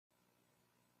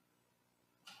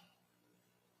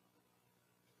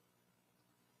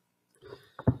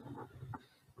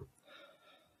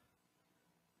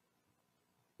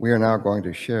We are now going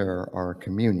to share our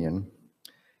communion.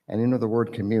 And the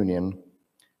word communion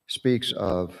speaks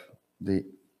of the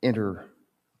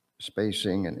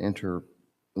interspacing and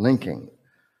interlinking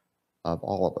of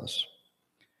all of us.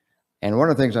 And one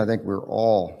of the things I think we're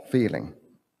all feeling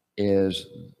is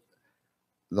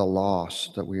the loss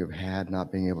that we have had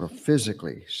not being able to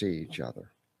physically see each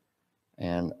other.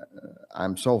 And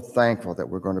I'm so thankful that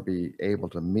we're going to be able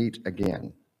to meet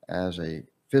again as a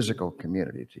physical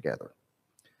community together.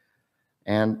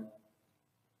 And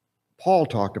Paul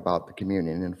talked about the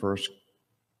communion in 1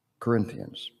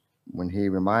 Corinthians when he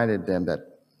reminded them that,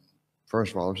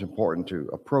 first of all, it's important to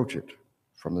approach it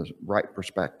from the right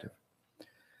perspective.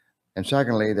 And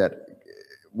secondly, that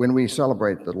when we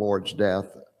celebrate the Lord's death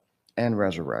and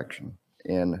resurrection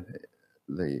in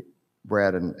the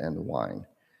bread and the wine,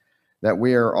 that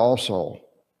we are also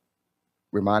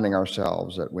reminding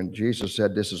ourselves that when Jesus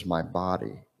said, "This is my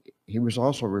body," he was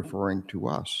also referring to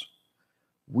us.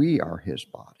 We are his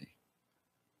body.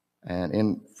 And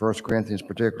in 1 Corinthians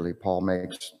particularly, Paul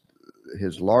makes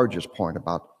his largest point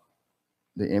about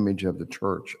the image of the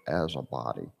church as a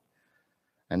body.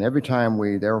 And every time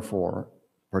we therefore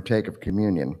partake of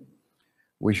communion,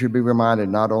 we should be reminded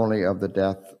not only of the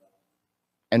death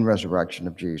and resurrection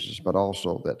of Jesus, but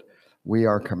also that we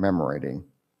are commemorating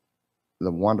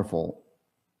the wonderful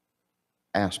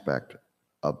aspect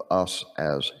of us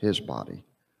as his body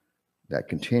that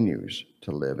continues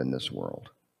to live in this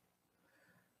world.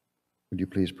 Would you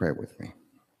please pray with me?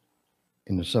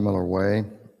 In a similar way,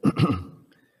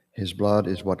 his blood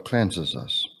is what cleanses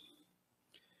us.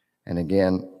 And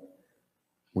again,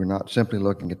 we're not simply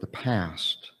looking at the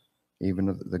past, even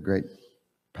of the great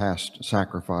past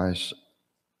sacrifice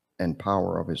and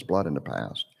power of his blood in the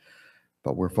past,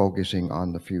 but we're focusing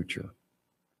on the future,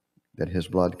 that his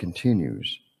blood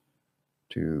continues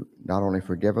to not only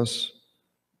forgive us,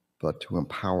 but to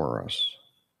empower us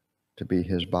to be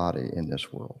his body in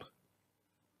this world.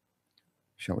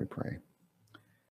 Shall we pray?